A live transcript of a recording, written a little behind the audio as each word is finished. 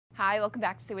Hi, welcome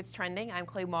back to See What's Trending. I'm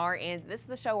Clay Marr, and this is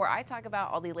the show where I talk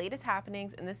about all the latest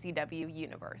happenings in the CW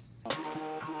universe.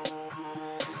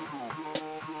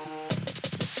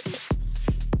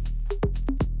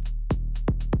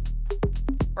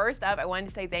 First up, I wanted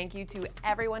to say thank you to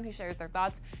everyone who shares their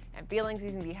thoughts and feelings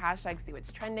using the hashtag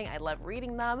 #SeeWhat'sTrending. I love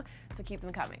reading them, so keep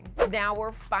them coming. Now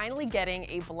we're finally getting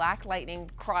a Black Lightning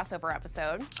crossover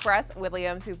episode. Cress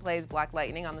Williams, who plays Black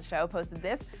Lightning on the show, posted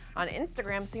this on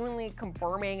Instagram, seemingly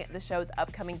confirming the show's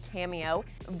upcoming cameo.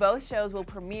 Both shows will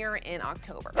premiere in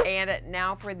October. And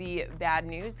now for the bad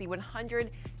news, the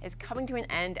 100 is coming to an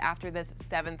end after this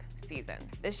 7th season.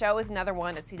 This show is another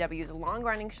one of CW's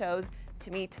long-running shows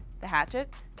to meet the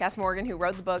Hatchet. Cass Morgan, who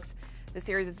wrote the books the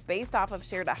series is based off of,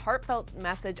 shared a heartfelt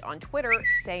message on Twitter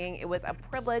saying, "It was a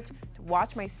privilege to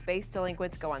watch my space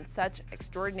delinquents go on such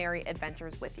extraordinary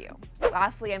adventures with you."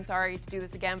 Lastly, I'm sorry to do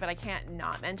this again, but I can't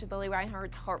not mention Lili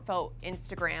Reinhart's heartfelt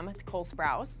Instagram to Cole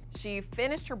Sprouse. She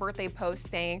finished her birthday post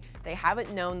saying, "They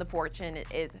haven't known the fortune it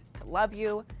is to love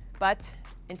you," but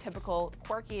in typical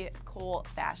quirky Cole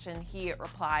fashion, he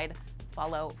replied,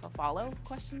 "Follow for follow?" ?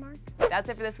 That's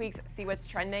it for this week's See What's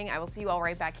Trending. I will see you all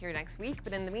right back here next week,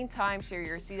 but in the meantime, share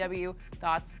your CW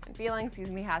thoughts and feelings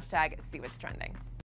using the hashtag #SeeWhat'sTrending.